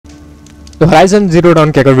तो horizon zero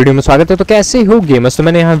don के अगर वीडियो में स्वागत है। तो कैसे हो गेमर्स। तो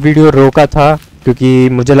मैंने यहाँ वीडियो रोका था क्योंकि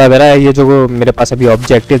मुझे लग रहा है ये जो मेरे पास अभी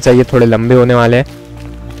ऑब्जेक्टिव्स है ये थोड़े लंबे होने वाले हैं।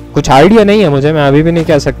 कुछ आइडिया नहीं है मुझे, मैं अभी भी नहीं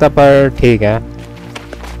कह सकता, पर ठीक है।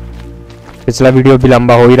 पिछला वीडियो भी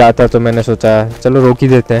लंबा हो ही रहा था तो मैंने सोचा चलो रोक ही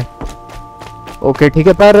देते हैं। ओके ठीक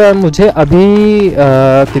है, पर मुझे अभी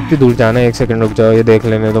कितनी दूर जाना है? एक सेकंड रुक जाओ, ये देख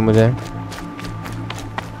लेने दो मुझे।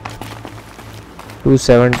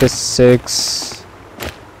 276।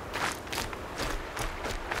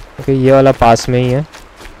 ओके ये वाला पास में ही है।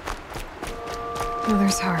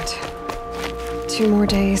 Mother's heart. 2 more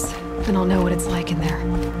days, and I'll know what it's like in there.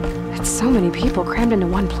 It's so many people crammed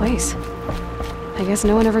into one place. I guess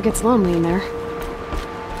no one ever gets lonely in there.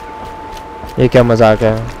 ये क्या मजाक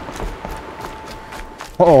है?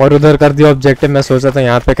 और उधर कर दिया ऑब्जेक्टिव। मैं सोचा था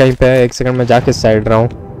यहाँ पे कहीं पे है। एक सेकंड में जाके साइड रहा हूँ।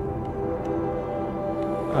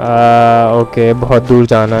 ओके बहुत दूर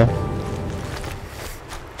जाना है,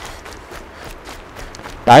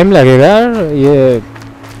 टाइम लगेगा यार। ये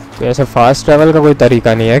ऐसे फास्ट ट्रैवल का कोई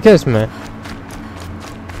तरीका नहीं है क्या इसमें?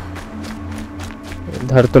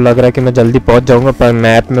 इधर तो लग रहा है कि मैं जल्दी पहुंच जाऊंगा, पर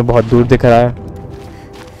मैप में बहुत दूर दिख रहा है।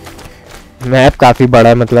 मैप काफी बड़ा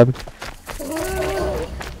है मतलब।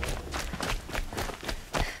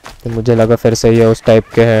 तो मुझे लगा फिर से ये उस टाइप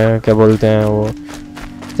के हैं, क्या बोलते हैं वो।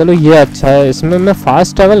 चलो ये अच्छा है, इसमें मैं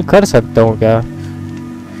फास्ट ट्रैवल कर सकता हूँ क्या?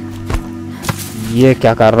 ये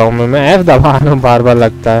क्या कर रहा हूँ मैं F दबा रहा हूँ बार बार,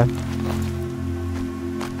 लगता है।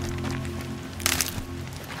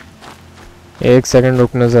 एक सेकंड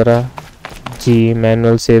रुकना जरा जी।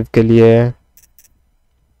 मैनुअल सेव के लिए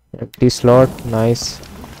एम्प्टी स्लॉट, नाइस।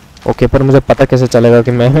 ओके पर मुझे पता कैसे चलेगा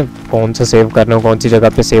कि मैं कौन सा सेव कर रहा हूँ, कौन सी जगह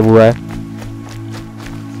पे सेव हुआ है?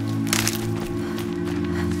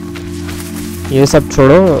 ये सब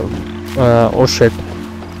छोड़ो। ओ शिट,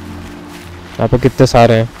 यहाँ पे कितने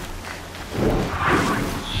सारे हैं।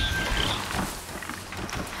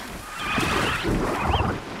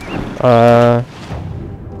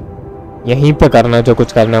 यहीं पे करना है जो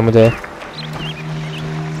कुछ करना है मुझे।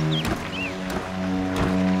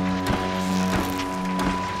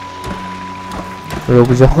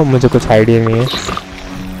 रुक जाओ, मुझे कुछ आइडिया नहीं है।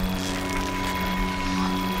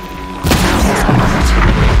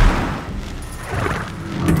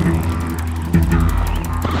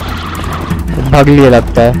 भाग लिए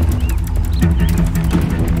लगता है।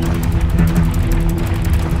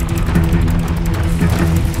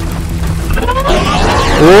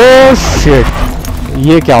 ओह शिट,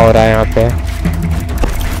 ये क्या हो रहा है यहाँ पे?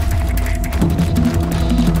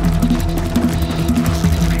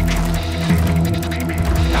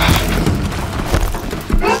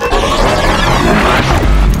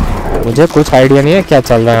 मुझे कुछ आइडिया नहीं है क्या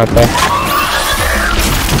चल रहा है यहाँ पे।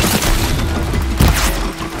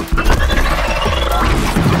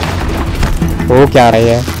 वो क्या रही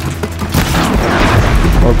है?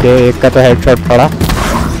 ओके एक का तो हेडशॉट पड़ा।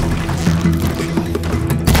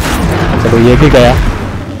 चलो ये भी गया।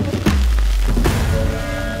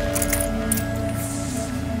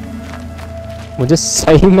 मुझे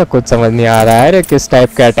सही में कुछ समझ नहीं आ रहा है अरे किस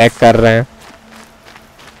टाइप का अटैक कर रहे हैं।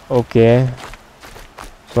 ओके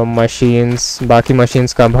तो मशीन्स, बाकी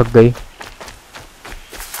मशीन्स कहाँ भाग गई?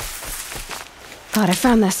 God, I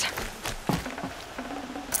found this.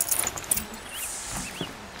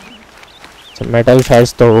 Metal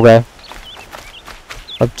shards तो हो गए।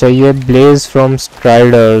 अब चाहिए ब्लेज फ्रॉम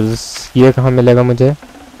स्ट्राइडर्स। ये कहाँ मिलेगा मुझे?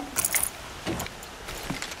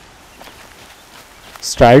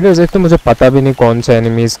 स्ट्राइडर्स एक तो मुझे पता भी नहीं कौन से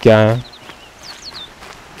एनिमीज क्या हैं।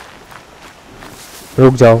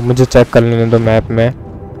 रुक जाओ मुझे चेक कर लेने दो मैप में।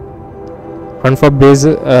 Hunt for Blaze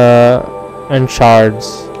and shards.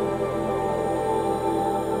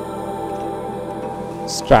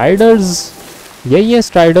 Striders यही है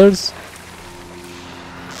स्ट्राइडर्स।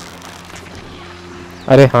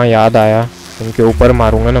 अरे हाँ याद आया, इनके ऊपर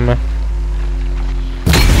मारूंगा ना मैं।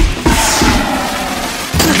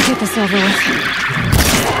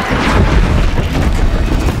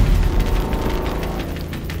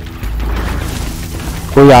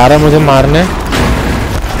 कोई आ रहा है मुझे मारने।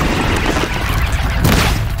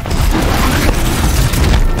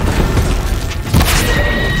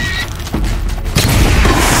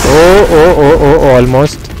 ओ ओ ओ ओ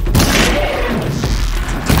ऑलमोस्ट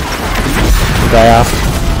गया।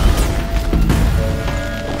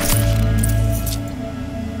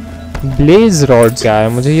 ब्लेज रॉड क्या है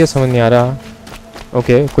मुझे ये समझ नहीं आ रहा।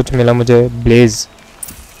 ओके कुछ मिला मुझे ब्लेज।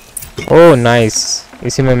 ओह नाइस,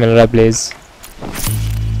 इसी में मिल रहा है ब्लेज।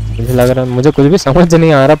 मुझे लग रहा है मुझे कुछ भी समझ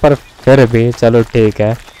नहीं आ रहा, पर फिर भी चलो ठीक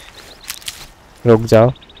है। रुक जाओ,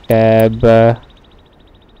 टैब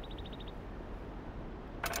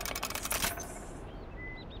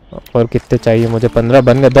और कितने चाहिए मुझे? 15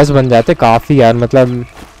 बन गए, 10 बन जाते काफ़ी यार, मतलब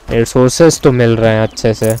रिसोर्सेस तो मिल रहे हैं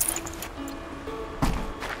अच्छे से।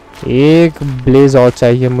 एक ब्लेज और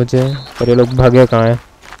चाहिए मुझे। और ये लोग भागे कहाँ हैं?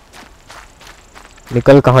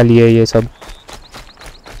 निकल कहाँ लिए ये सब?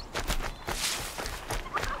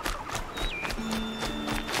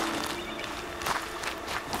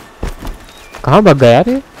 कहाँ भाग गया यार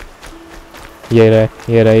ये रहा,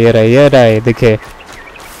 ये रहा, ये रहा, ये रहा, ये दिखे।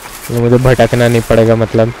 मुझे भटकना नहीं पड़ेगा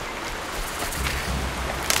मतलब।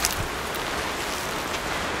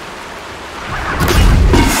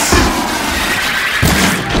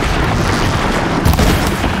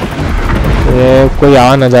 ये कोई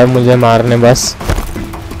आ ना जाए मुझे मारने बस।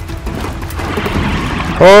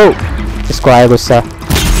 ओ इसको आया गुस्सा।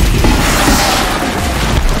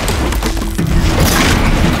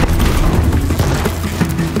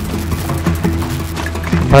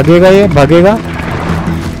 भागेगा ये, भागेगा।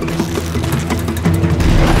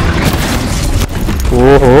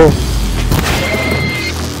 ओहो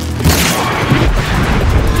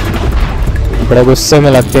बड़े गुस्से में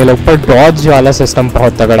लगते हैं लोग। पर डॉज वाला सिस्टम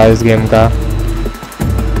बहुत तगड़ा है इस गेम का,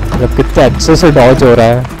 मतलब कितने अच्छे से डॉज हो रहा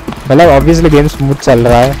है। मतलब ऑब्वियसली गेम स्मूथ चल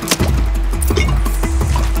रहा है।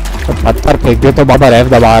 तो पत्थर फेंक दे तो बाबा रेफ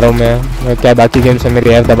दबा रहा हूँ मैं क्या, बाकी गेम से मेरी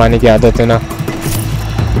रेफ दबाने की आदत है ना।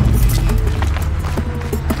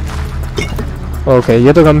 ओके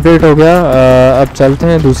ये तो कंप्लीट हो गया। अब चलते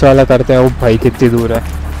हैं दूसरा वाला करते हैं। ओ भाई कितनी दूर है,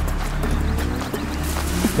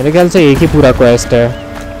 मेरे ख्याल से एक ही पूरा क्वेस्ट है।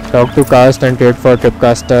 Talk to cast and trade for trip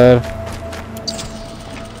caster.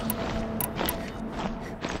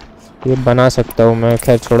 ये बना सकता हूँ मैं,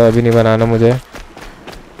 खैर छोड़ो अभी नहीं बनाना मुझे।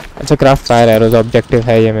 अच्छा क्राफ्ट फायर एरोज ऑब्जेक्टिव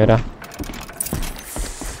है ये मेरा।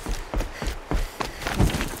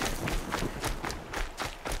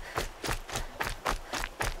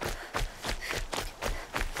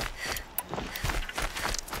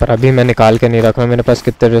 पर अभी मैं निकाल के नहीं रख रहा, मेरे पास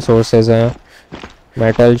कितने रिसोर्सेज हैं।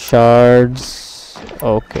 मेटल शार्ड्स,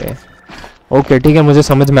 ओके ओके ठीक है, मुझे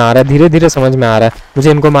समझ में आ रहा है, धीरे धीरे समझ में आ रहा है।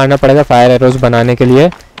 मुझे इनको मारना पड़ेगा फायर एरोज बनाने के लिए।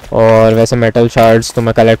 और वैसे मेटल शार्ड्स तो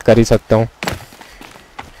मैं कलेक्ट कर ही सकता हूँ।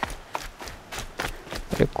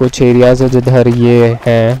 कुछ एरियाज है जिधर ये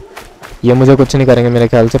हैं, ये मुझे कुछ नहीं करेंगे मेरे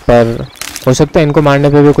ख्याल से, पर हो सकता है इनको मारने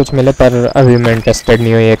पे भी कुछ मिले। पर अभी मैं इंटरेस्टेड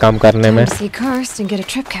नहीं हूँ ये काम करने में।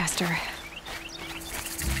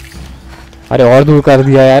 अरे और दूर कर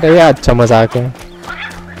दिया यार, ये अच्छा मजाक है।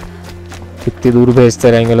 कितनी दूर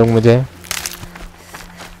भेजते रहेंगे लोग मुझे।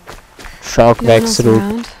 Shock wax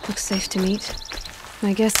root.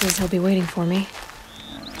 My guess is he'll be waiting for me.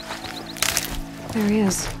 There he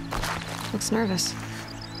is. Looks nervous.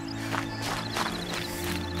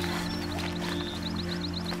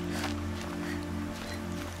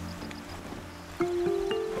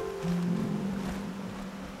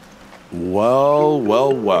 Well,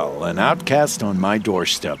 well, well. An outcast on my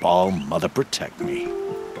doorstep. All mother protect me.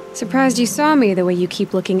 Surprised you saw me the way you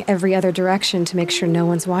keep looking every other direction to make sure no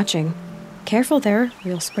one's watching. Careful there, or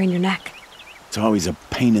you'll sprain your neck. It's always a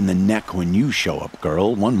pain in the neck when you show up,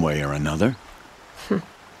 girl, one way or another.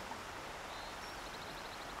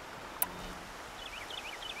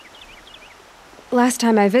 Last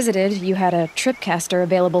time I visited, you had a tripcaster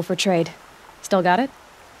available for trade. Still got it?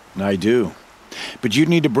 I do. But you'd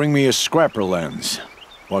need to bring me a scrapper lens.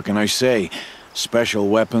 What can I say? Special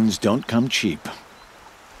weapons don't come cheap.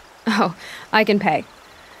 Oh, I can pay.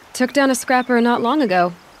 Took down a scrapper not long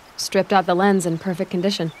ago. Stripped out the lens in perfect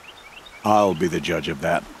condition. I'll be the judge of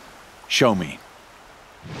that. Show me.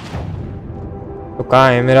 तो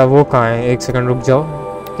कहाँ है मेरा वो, कहाँ है? एक second रुक जाओ,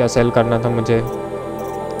 क्या सेल करना था मुझे?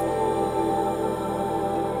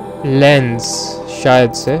 लेंस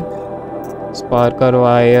शायद से, स्पार्कर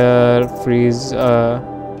वायर, फ्रीज,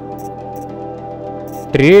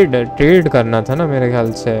 ट्रेड करना था ना मेरे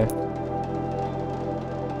ख्याल से।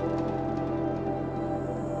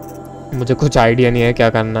 मुझे कुछ आइडिया नहीं है क्या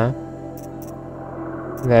करना है।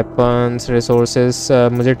 वेपन्स, रिसोर्सेस,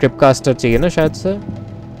 मुझे ट्रिप कास्टर चाहिए ना शायद से।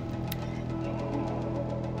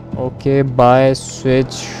 Okay bye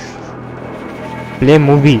switch, play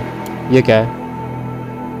movie, ये क्या है?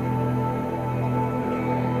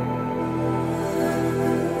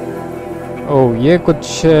 ओह ये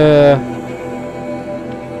कुछ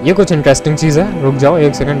इंटरेस्टिंग चीज़ है। रुक जाओ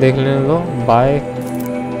एक सेकंड देख लेने दो। बाय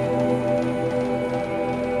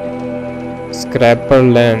स्क्रैपर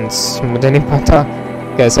लेंस, मुझे नहीं पता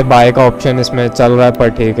कैसे बाय का ऑप्शन इसमें चल रहा है, पर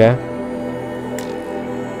ठीक है।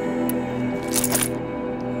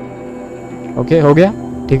 ओके हो गया,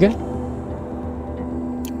 ठीक है।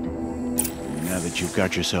 Now that you've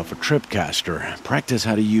got yourself a tripcaster, practice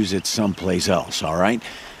how to use it someplace else, all right?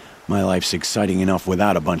 My life's exciting enough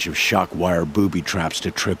without a bunch of shock wire booby traps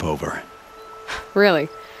to trip over. Really?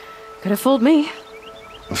 Could have fooled me.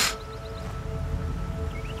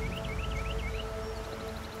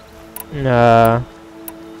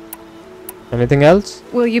 Anything else?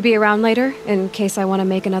 Will you be around later, in case I want to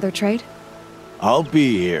make another trade? I'll be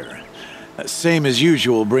here. Same as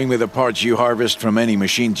usual, bring me the parts you harvest from any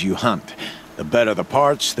machines you hunt. The better the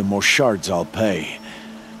parts, the more shards I'll pay.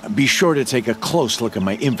 Be sure to take a close look at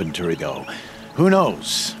my inventory, though. Who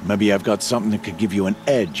knows? Maybe I've got something that could give you an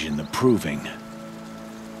edge in the proving.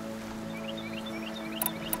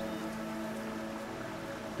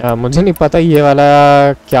 मुझे नहीं पता ये वाला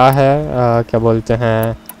क्या है, क्या बोलते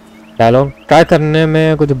हैं डायलॉग। ट्राई करने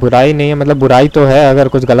में कुछ बुराई नहीं है, मतलब बुराई तो है अगर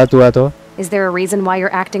कुछ गलत हुआ तो। Is there a reason why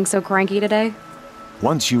you're acting so cranky today?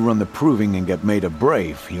 Once you run the proving and get made a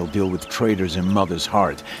brave, you'll deal with traitors in Mother's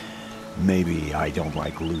Heart. Maybe I don't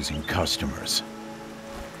like losing customers.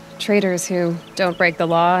 Traitors who don't break the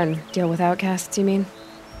law and deal with outcasts, you mean?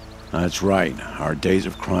 That's right. Our days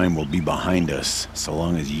of crime will be behind us, so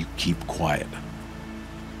long as you keep quiet.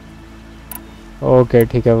 Okay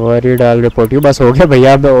ठीक है, worry डाल report you बस हो गया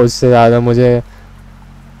भैया, अब उससे ज़्यादा मुझे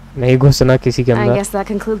नहीं घुसना किसी के अंदर। I guess that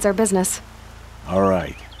concludes our business. All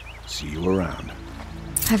right. See you around.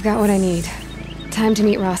 I've got what I need. Time to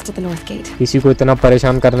meet Rost at the north gate. किसी को इतना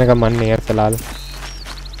परेशान करने का मन नहीं है फिलहाल।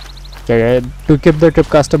 क्या है? To keep the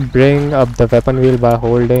tripcaster, bring up the weapon wheel by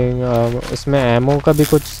holding. इसमें एमो का भी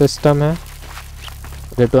कुछ सिस्टम है।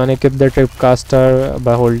 To equip the tripcaster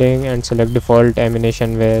by holding and select default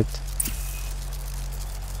ammunition with.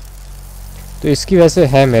 तो इसकी वैसे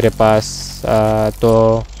है मेरे पास, तो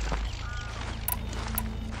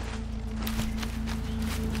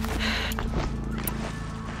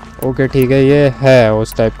ओके ठीक है, ये है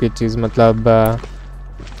उस टाइप की चीज़, मतलब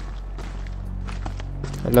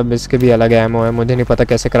इसके भी अलग एमो है। मुझे नहीं पता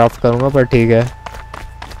कैसे क्राफ्ट करूँगा, पर ठीक है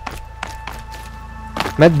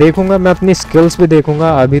मैं देखूँगा, मैं अपनी स्किल्स भी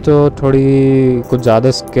देखूँगा। अभी तो थोड़ी कुछ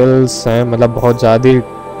ज़्यादा स्किल्स हैं, मतलब बहुत ज़्यादा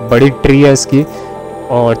बड़ी ट्री है इसकी,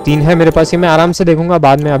 और 3 है मेरे पास। ये मैं आराम से देखूंगा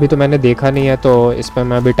बाद में, अभी तो मैंने देखा नहीं है तो इस पर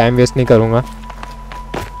मैं अभी टाइम वेस्ट नहीं करूंगा।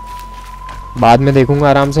 बाद में देखूंगा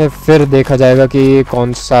आराम से, फिर देखा जाएगा कि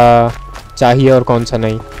कौन सा चाहिए और कौन सा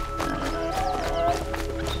नहीं।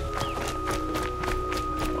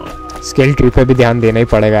 स्किल ट्री पे भी ध्यान देना ही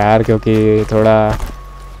पड़ेगा यार, क्योंकि थोड़ा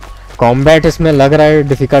कॉम्बैट इसमें लग रहा है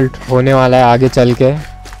डिफ़िकल्ट होने वाला है आगे चल के।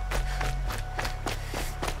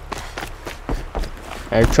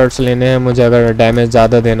 हेडशॉट्स लेने हैं मुझे अगर डैमेज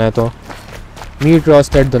ज़्यादा देना है तो। Meet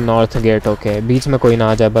रॉस्ट at the north gate, okay बीच में कोई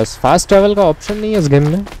ना आ जाए बस। फास्ट ट्रैवल का ऑप्शन नहीं है इस गेम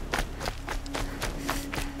में,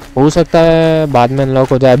 हो सकता है बाद में अनलॉक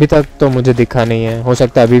हो जाए, अभी तक तो मुझे दिखा नहीं है, हो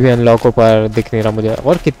सकता है अभी भी अनलॉक हो पर दिख नहीं रहा मुझे।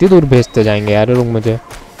 और कितनी दूर भेजते जाएंगे यार लोग मुझे।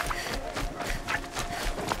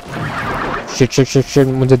 शिट शिट शिट शिट,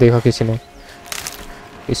 मुझे देखा किसी ने,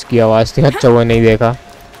 इसकी आवाज़ थी। अच्छा वो नहीं देखा,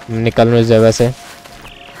 निकल रहा इस जगह से,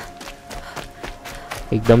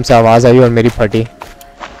 एकदम से आवाज़ आई और मेरी फटी।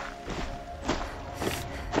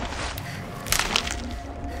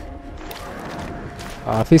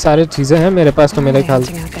 काफ़ी सारी चीज़ें हैं मेरे पास तो मेरे ख्याल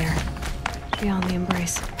से।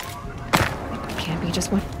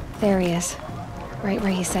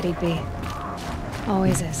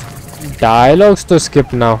 डायलॉग्स तो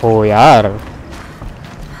स्किप ना हो यार।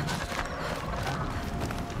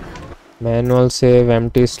 Manual save,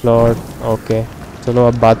 empty slot, okay चलो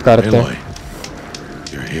अब बात करते हैं।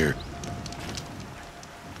 You're here.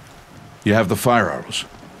 You have the fire arrows?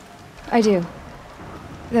 I do.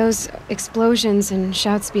 Those explosions and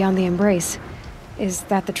shouts beyond the embrace. Is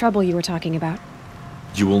that the trouble you were talking about?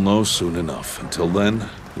 You will know soon enough. Until then,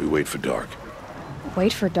 we wait for dark.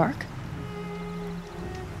 Wait for dark?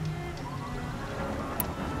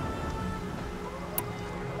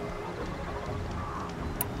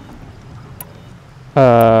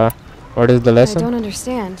 What is the lesson? I don't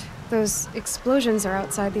understand. Those explosions are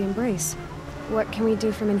outside the embrace. What can we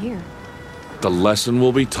do from in here? The lesson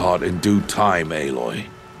will be taught in due time, Aloy.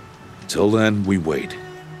 Till then, we wait.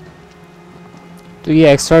 तो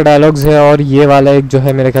ये extra dialogues है और ये वाला एक जो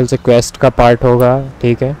है मेरे ख्याल से क्वेस्ट का पार्ट होगा,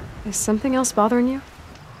 ठीक है? Is something else bothering you?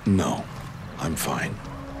 No, I'm fine.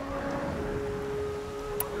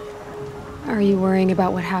 Are you worrying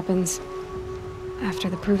about what happens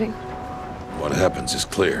after the proving? What happens is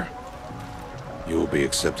clear. You will be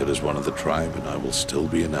accepted as one of the tribe, and I will still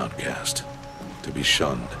be an outcast, to be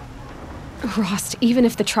shunned. Rost, even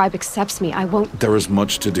if the tribe accepts me, I won't... There is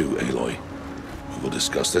much to do, Aloy. We will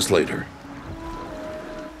discuss this later.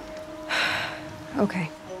 Okay.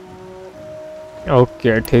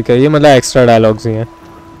 Okay, ठीक है, ये मतलब extra dialogues ही हैं।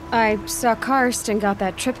 I saw Karst and got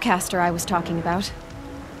that tripcaster I was talking about.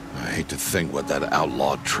 I hate to think what that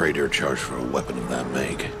outlawed trader charged for a weapon of that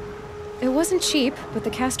make. It wasn't cheap, but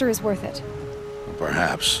the caster is worth it.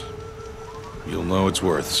 Perhaps. You'll know it's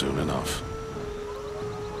worth soon enough.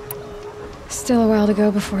 Still a while to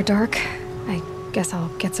go before dark. I guess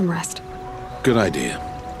I'll get some rest. Good idea.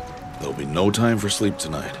 There'll be no time for sleep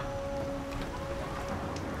tonight.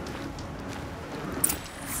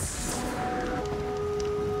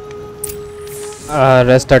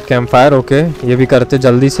 Rest at camp fire. Okay, ये भी करते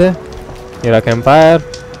जल्दी से। ये रहा camp fire.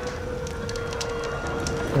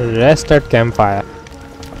 Rest at camp fire,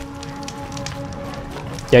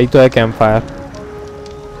 यही तो है कैंप फायर।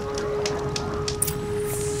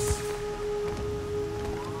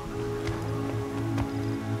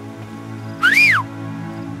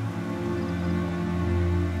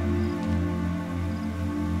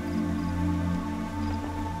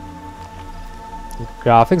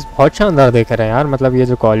 ग्राफिक्स बहुत शानदार देख रहे हैं यार, मतलब ये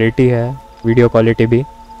जो क्वालिटी है, वीडियो क्वालिटी भी।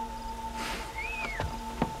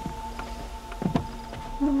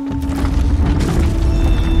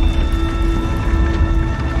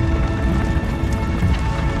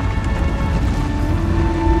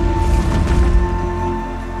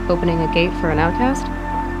 Opening a gate for an outcast?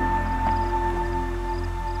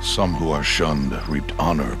 Some who are shunned reaped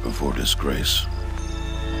honor before disgrace.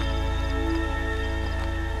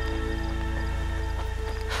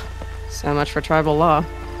 So much for tribal law.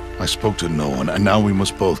 I spoke to no one, and now we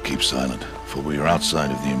must both keep silent, for we are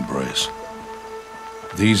outside of the embrace.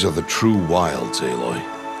 These are the true wilds, Aloy,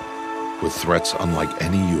 with threats unlike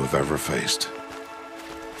any you have ever faced.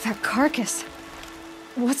 That carcass.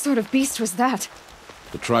 What sort of beast was that?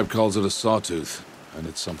 The tribe calls it a Sawtooth,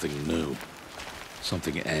 and it's something new.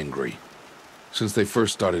 Something angry. Since they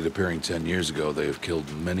first started appearing 10 years ago, they have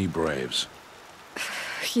killed many braves.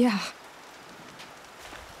 Yeah.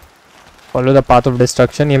 Follow the path of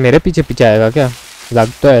destruction. ये मेरे पीछे पीछे आएगा क्या?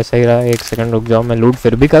 लग तो ऐसा ही रहा। एक सेकंड रुक जाओ, मैं लूट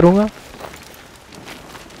फिर भी करूँगा।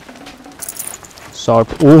 शॉट,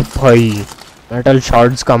 ओ भाई मेटल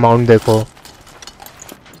शॉट्स का अमाउंट देखो।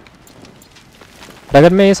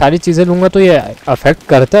 अगर मैं ये सारी चीज़ें लूँगा तो ये अफेक्ट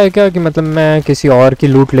करता है क्या, कि मतलब मैं किसी और की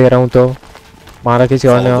लूट ले रहा हूँ तो मारा किसी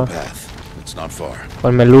और ने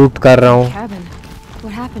और मैं लूट कर रहा हूँ।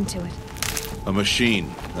 A machine,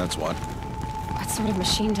 that's what. What sort of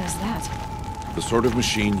machine does that? The sort of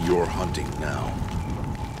machine you're hunting now.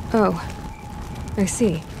 Oh, I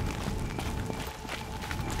see.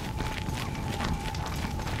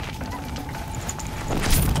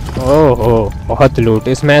 ओह बहुत लूट।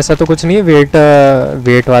 इसमें ऐसा तो कुछ नहीं है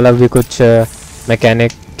वेट वाला भी कुछ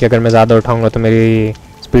मैकेनिक कि अगर मैं ज़्यादा उठाऊंगा तो मेरी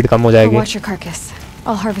स्पीड कम हो जाएगी। Watch your carcass.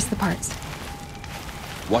 I'll harvest the parts.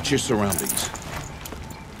 Watch your surroundings.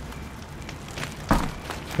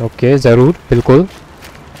 Okay ज़रूर, बिल्कुल।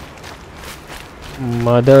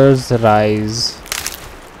 Mother's rise.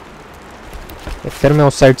 फिर मैं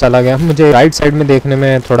उस साइड चला गया। मुझे राइट साइड में देखने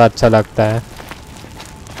में थोड़ा अच्छा लगता है।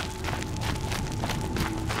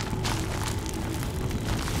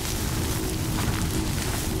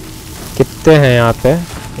 कितने हैं यहाँ पे?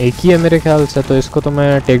 एक ही है मेरे ख्याल से, तो इसको तो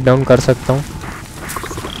मैं टेक डाउन कर सकता हूँ।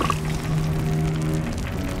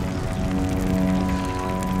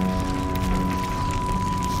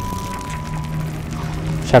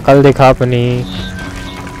 शक्ल दिखा अपनी।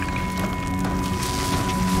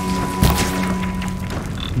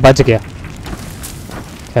 बच गया,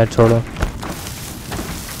 खैर छोड़ो।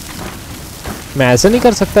 मैं ऐसा नहीं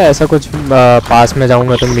कर सकता, ऐसा कुछ पास में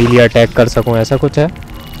जाऊंगा तो मीली अटैक कर सकूं, ऐसा कुछ है?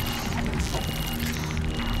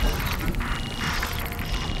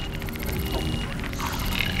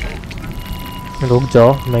 रुक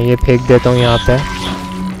जाओ, मैं ये फेंक देता हूँ यहाँ पे।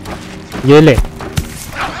 ये ले।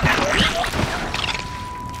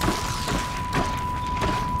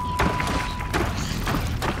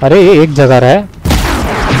 अरे एक जगह है,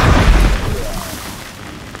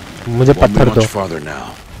 मुझे पत्थर दो।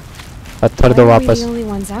 पत्थर दो वापस।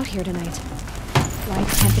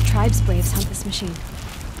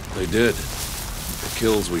 They did. The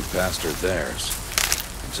kills we passed are theirs.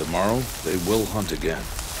 And tomorrow they will hunt again.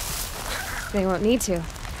 They won't need to.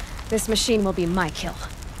 This machine will be my kill.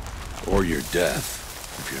 Or your death,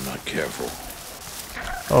 if you're not careful.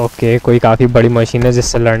 Okay, कोई काफ़ी बड़ी machine है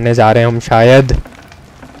जिससे लड़ने जा रहे हैं हम शायद।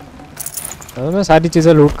 तो मैं सारी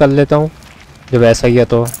चीज़ें लूट कर लेता हूँ जब ऐसा ही है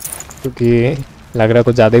तो, क्योंकि लग रहा है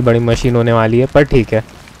कुछ ज़्यादा ही बड़ी मशीन होने वाली है, पर ठीक है।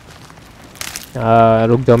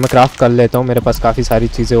 रुक जाओ, मैं क्राफ्ट कर लेता हूँ, मेरे पास काफ़ी सारी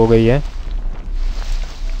चीज़ें हो गई है।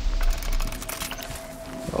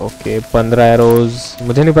 ओके 15 एरोज,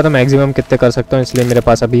 मुझे नहीं पता मैक्सिमम कितने कर सकता हूँ, इसलिए मेरे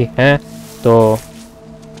पास अभी हैं तो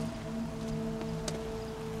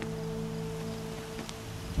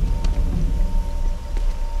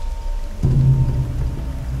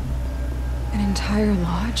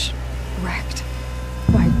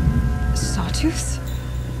Sawtooths?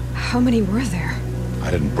 How many were there?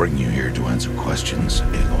 I didn't bring you here to answer questions,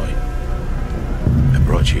 Aloy. I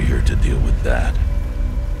brought you here to deal with that.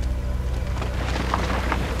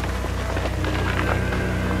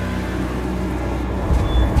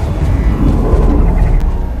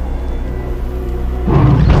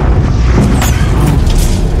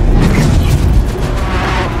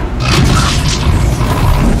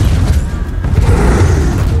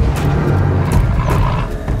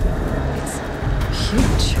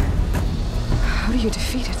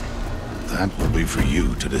 That will be for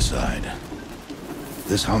you to decide.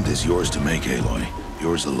 This hunt is yours to make, Aloy.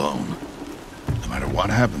 Yours alone. No matter what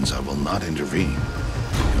happens, I will not intervene.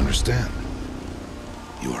 You understand?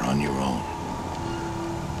 You are on your own.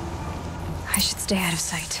 I should stay out of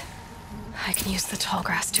sight. I can use the tall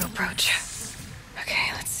grass to approach. Okay,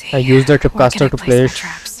 let's see. I use the tripcaster to place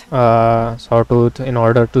Sawtooth in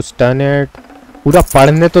order to stun it. पूरा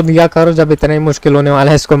पढ़ने तो दिया करो जब इतना ही मुश्किल होने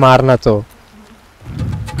वाला है इसको मारना तो.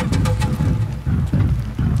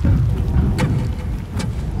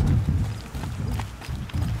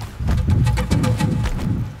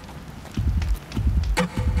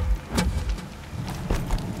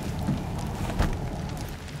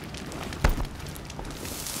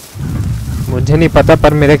 मुझे नहीं पता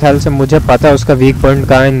पर मेरे ख्याल से मुझे पता है उसका वीक पॉइंट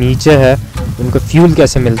कहाँ है. नीचे है. उनको फ्यूल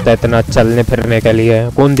कैसे मिलता है इतना चलने फिरने के लिए?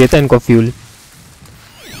 कौन देता है इनको फ्यूल?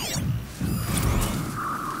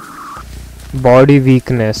 Body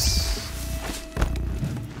weakness.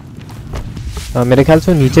 मेरे ख्याल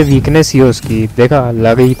से नीचे वीकनेस ही है उसकी. देखा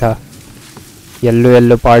लग ही था. येलो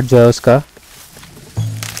येलो पार्ट जो है उसका.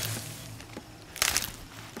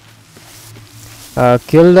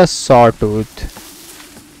 Kill the sawtooth.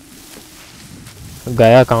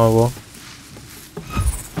 गया कहाँ वो?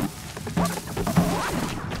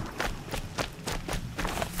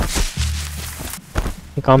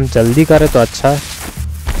 ये काम जल्दी करे तो अच्छा है.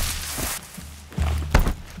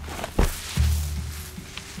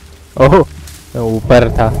 ओह ऊपर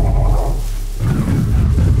था.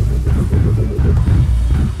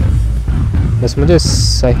 बस मुझे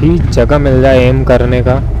सही जगह मिल जाए एम करने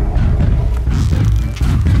का.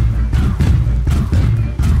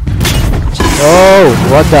 Oh,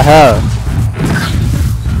 what the hell?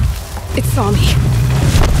 It saw me.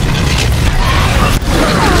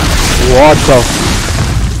 What the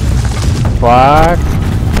fuck?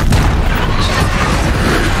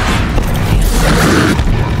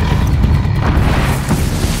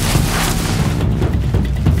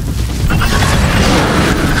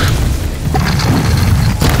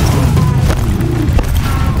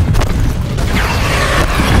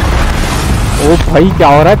 ओ भाई क्या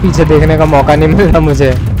हो रहा है? पीछे देखने का मौका नहीं मिल रहा मुझे.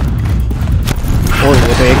 ओ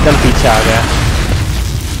ये तो एकदम पीछे आ गया.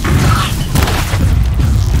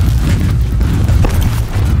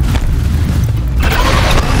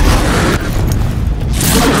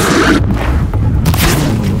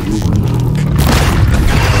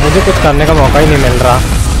 मुझे कुछ करने का मौका ही नहीं मिल रहा.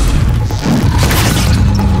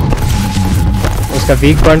 उसका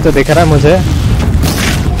वीक पॉइंट तो दिख रहा है मुझे.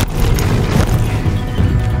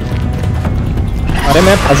 अरे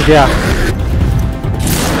मैं फंस गया.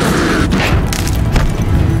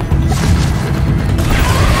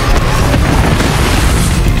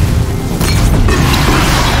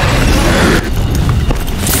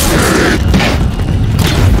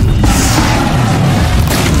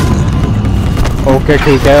 ओके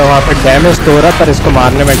ठीक है. वहाँ पे डैमेज तो हो रहा पर इसको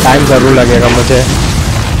मारने में टाइम ज़रूर लगेगा मुझे.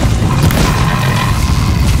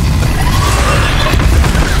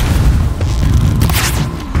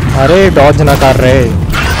 अरे डॉज ना कर रहे.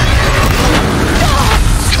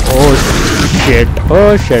 Oh shit.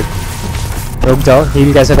 Oh shit. रुक जाओ.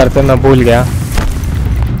 हील कैसे करते हैं मैं भूल गया.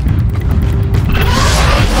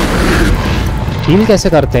 हील कैसे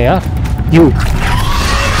करते हैं यार? You.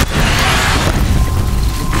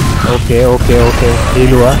 Okay okay okay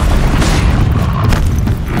heal हुआ.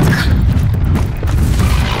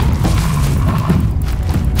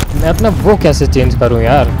 मैं अपना वो कैसे चेंज करूं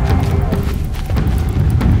यार?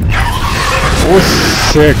 Oh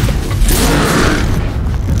shit.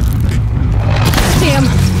 Damn,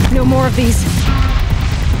 no more of these.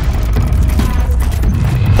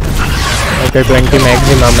 Okay, 20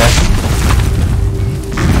 maximum है.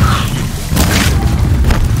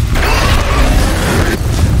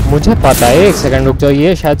 मुझे पता है. एक सेकंड रुक जाओ.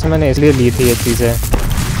 ये शायद से मैंने इसलिए ली थी ये चीज़ें.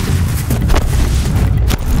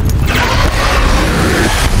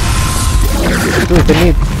 तो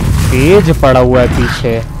इतनी तेज पड़ा हुआ है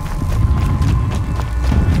पीछे.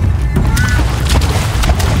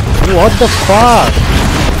 What the fuck?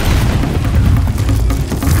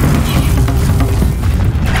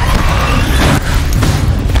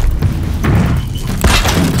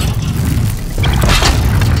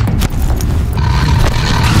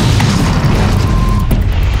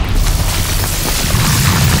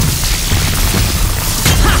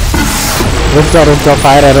 रुक जा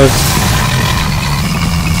फायर एरोस।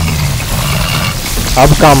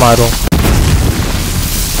 अब कहाँ मारूं?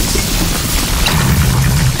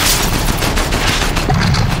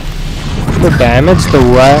 तो डैमेज तो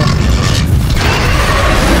हुआ है।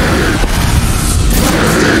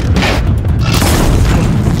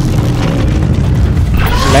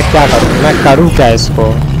 मैं क्या करूं? मैं करूं क्या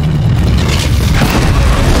इसको?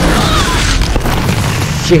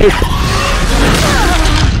 शिट।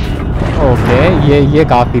 ओके ये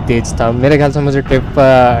काफी तेज था। मेरे ख्याल से मुझे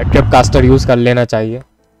ट्रिप कास्टर यूज कर लेना चाहिए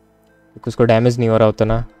क्योंकि उसको डैमेज नहीं हो रहा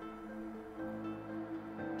उतना।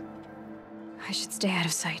 I should stay out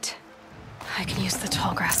of sight. I can use the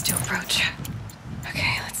tall grass to approach.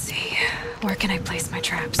 Okay, let's see. Where can I place my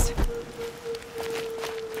traps?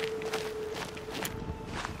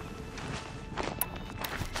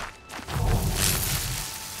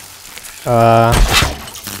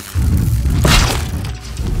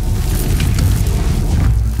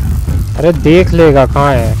 अरे देख लेगा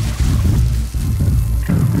कहाँ है।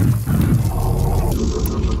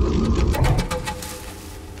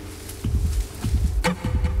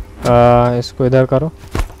 इसको इधर करो।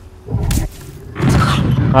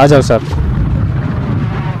 आ जाओ सब।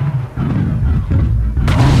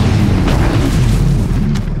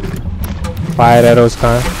 फायर एरोस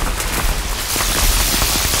कहाँ है?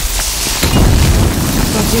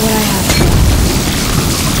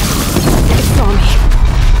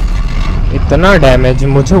 इतना डैमेज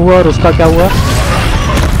मुझे हुआ और उसका क्या हुआ?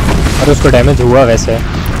 और उसको डैमेज हुआ वैसे।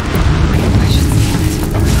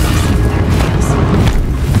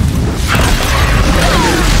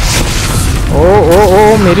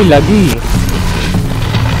 ओ मेरी लगी।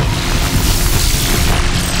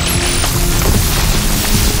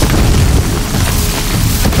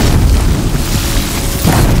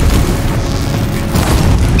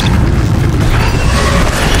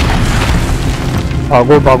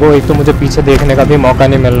 भागो भागो, एक तो मुझे पीछे देखने का भी मौका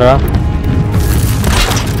नहीं मिल रहा।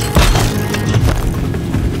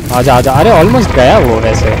 आजा आजा। अरे ऑलमोस्ट गया वो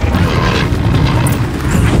वैसे।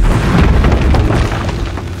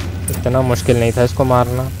 इतना मुश्किल नहीं था इसको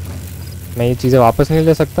मारना। मैं ये चीज़ें वापस नहीं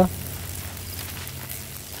ले सकता।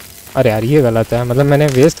 अरे यार ये गलत है, मतलब मैंने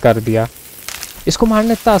वेस्ट कर दिया। इसको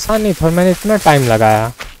मारना इतना आसान नहीं था और मैंने इतना टाइम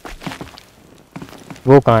लगाया।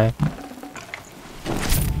 वो कहाँ है?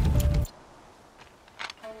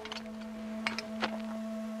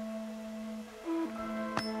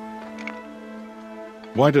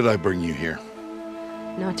 Why did I bring you here?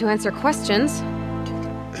 Not to answer questions.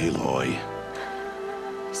 Aloy.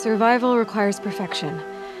 Survival requires perfection.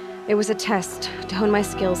 It was a test to hone my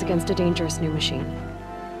skills against a dangerous new machine.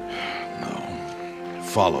 No.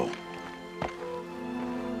 Follow.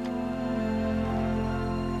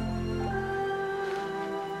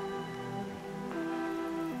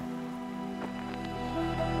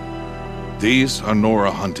 These are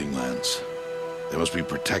Nora hunting lands. They must be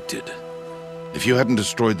protected. If you hadn't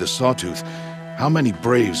destroyed the Sawtooth, how many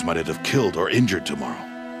braves might it have killed or injured tomorrow?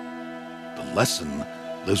 The lesson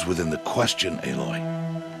lives within the question, Aloy.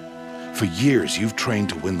 For years, you've trained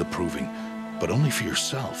to win the proving, but only for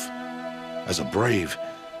yourself. As a brave,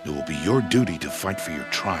 it will be your duty to fight for your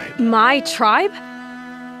tribe. My tribe?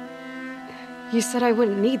 You said I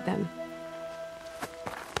wouldn't need them.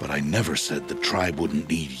 But I never said the tribe wouldn't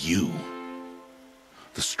need you.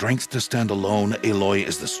 The strength to stand alone, Aloy,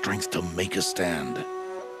 is the strength to make a stand.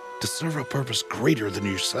 To serve a purpose greater than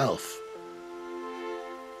yourself.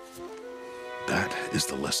 That is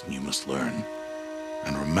the lesson you must learn.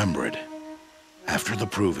 And remember it. After the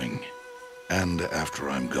proving. And after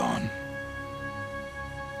I'm gone.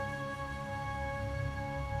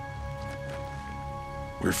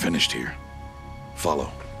 We're finished here. Follow.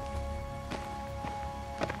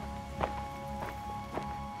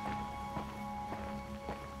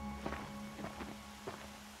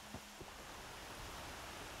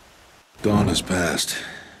 Dawn has passed.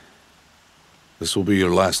 This will be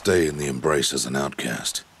your last day in the Embrace as an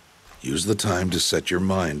outcast. Use the time to set your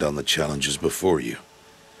mind on the challenges before you.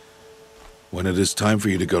 When it is time for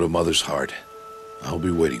you to go to Mother's Heart, I'll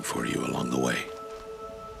be waiting for you along the way.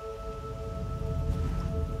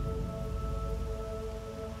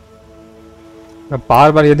 मैं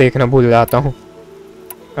बार बार ये देखना भूल जाता हूँ।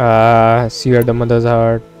 See at the Mother's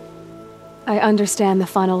Heart. I understand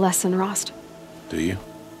the final lesson, Rost. Do you?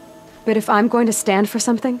 But if I'm going to stand for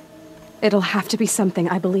something, it'll have to be something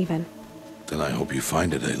I believe in. Then I hope you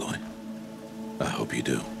find it, Aloy. I hope you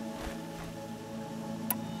do.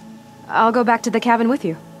 I'll go back to the cabin with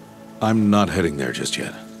you. I'm not heading there just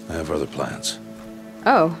yet. I have other plans.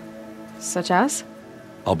 Oh, such as?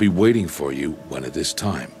 I'll be waiting for you when it is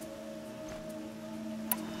time.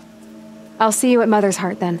 I'll see you at Mother's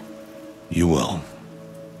Heart then. You will.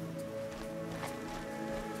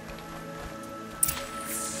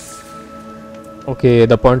 Okay,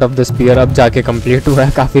 the point of the spear अब जाके complete हुआ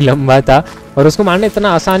है। काफ़ी लंबा था और उसको मारना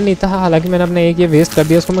इतना आसान नहीं था। हालांकि मैंने अपने एक ये वेस्ट कर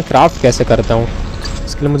दिया। उसको मैं क्राफ्ट कैसे करता हूँ,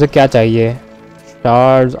 इसके लिए मुझे क्या चाहिए?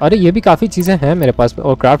 स्टार्स। अरे ये भी काफ़ी चीज़ें हैं मेरे पास।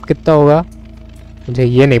 और क्राफ्ट कितना होगा मुझे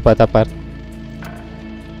ये नहीं पता पर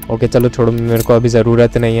ओके चलो छोड़ो, मेरे को अभी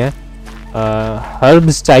ज़रूरत नहीं है।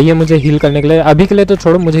 हर्ब्स चाहिए मुझे हील करने के लिए। अभी के लिए तो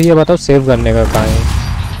छोड़ो, मुझे ये बताओ सेव करने का कहाँ है?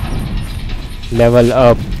 लेवल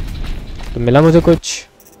अप तो मिला मुझे कुछ,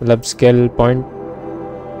 मतलब स्किल पॉइंट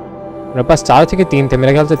मेरे पास 4 थे कि 3 थे?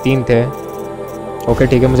 मेरे ख्याल से 3 थे। ओके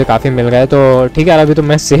ठीक है, मुझे काफ़ी मिल गया है तो ठीक है यार। अभी तो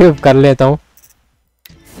मैं सेव कर लेता हूँ।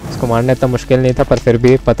 इसको मारना इतना मुश्किल नहीं था पर फिर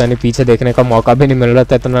भी पता नहीं, पीछे देखने का मौका भी नहीं मिल रहा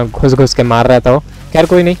था, इतना घुस घुस के मार रहा था। खैर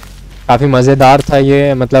कोई नहीं, काफ़ी मज़ेदार था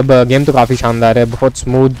ये। मतलब गेम तो काफ़ी शानदार है, बहुत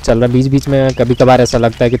स्मूथ चल रहा है। बीच बीच में कभी कभार ऐसा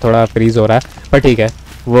लगता है कि थोड़ा फ्रीज़ हो रहा है पर ठीक है,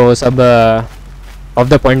 वो सब ऑफ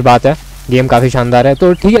द पॉइंट बात है। गेम काफ़ी शानदार है।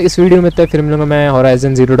 तो ठीक है, इस वीडियो में तो फिर मिलूंगा मैं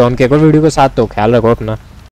होराइजन ज़ीरो डॉन के एक और वीडियो के साथ। तो ख्याल रखो अपना।